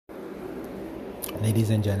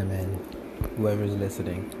Ladies and gentlemen, whoever is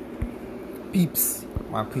listening, peeps,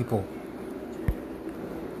 my people,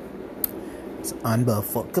 it's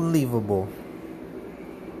unbelievable.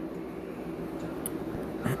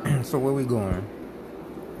 So where we going?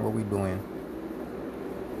 What we doing?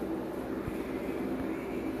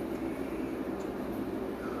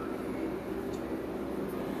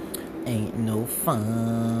 Ain't no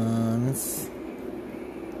funds.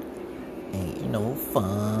 Ain't no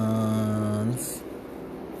funds.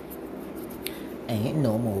 Ain't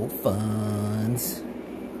no more funds.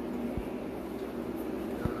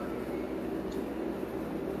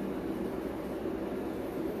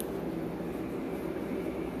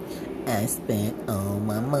 I spent all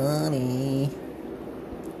my money.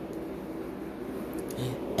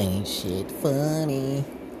 Ain't shit funny.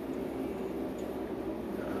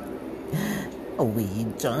 A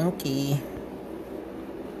weed junkie.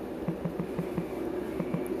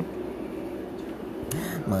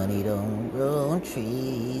 Money don't grow on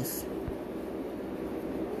trees.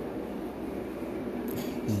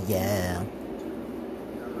 Yeah.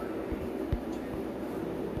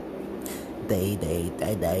 They.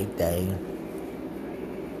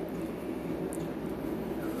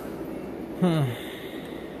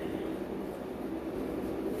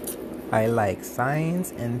 I like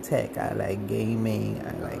science and tech. I like gaming.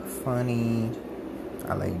 I like funny.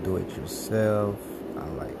 I like do-it-yourself. I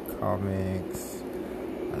like comics.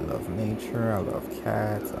 I love nature. I love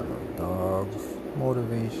cats. I love dogs.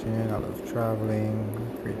 Motivation. I love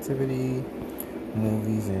traveling. Creativity.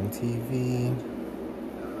 Movies and TV.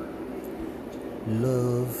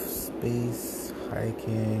 Love, space,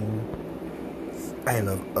 hiking. I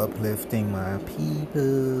love uplifting my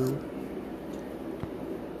people.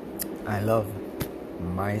 I love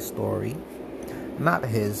my story, not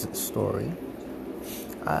his story.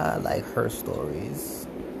 I like her stories.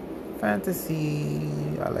 Fantasy,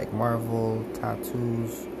 I like Marvel,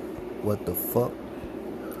 tattoos, what the fuck.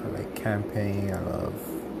 I like camping, I love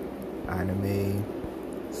anime,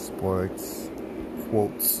 sports,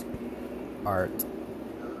 quotes, art,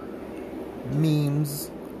 memes,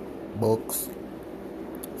 books,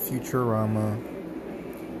 Futurama,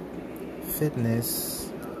 fitness,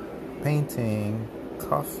 painting,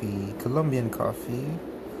 coffee, Colombian coffee,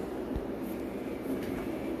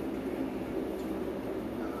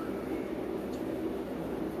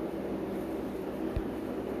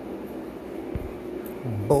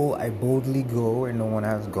 I boldly go where no one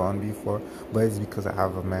has gone before, but it's because I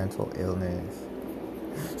have a mental illness.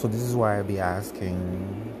 So this is why I be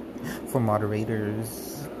asking for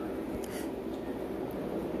moderators,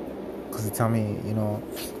 because they tell me,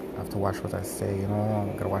 I have to watch what I say,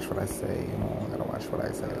 I gotta watch what I say, I gotta watch what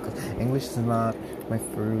I say, because English is not my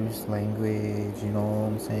first language, you know what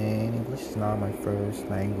I'm saying? English is not my first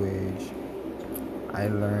language. I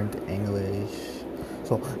learned English,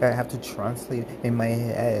 so I have to translate in my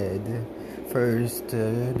head first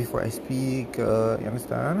before I speak, you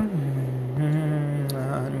understand?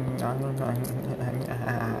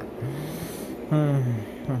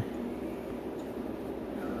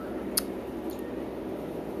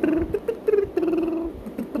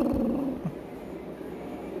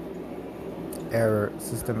 Error,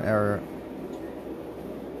 system error.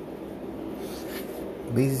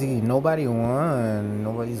 Basically, nobody won.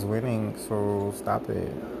 Nobody's winning, so stop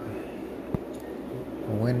it.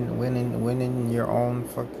 Win in your own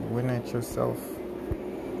fucking. Win at yourself.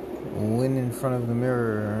 Win in front of the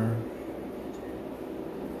mirror.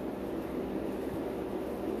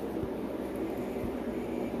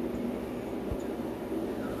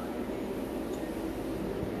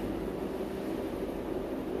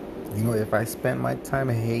 If I spent my time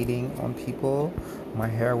hating on people, my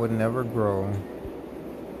hair would never grow.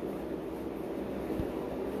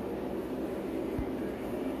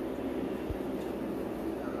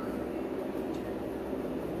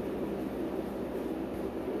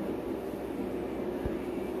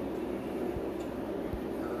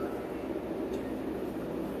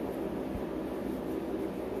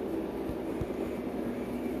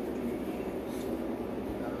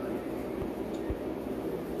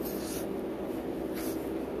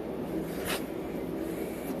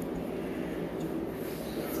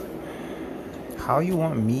 How you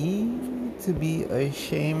want me to be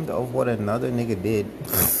ashamed of what another nigga did?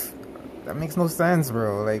 That makes no sense,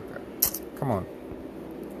 bro. Like, come on.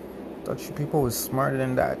 Thought you people was smarter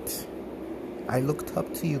than that. I looked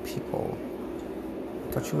up to you people.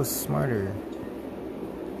 Thought you was smarter.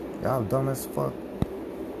 Y'all dumb as fuck.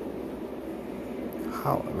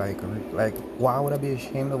 How? Like, why would I be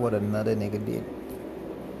ashamed of what another nigga did?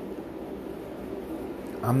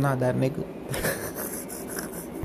 I'm not that nigga.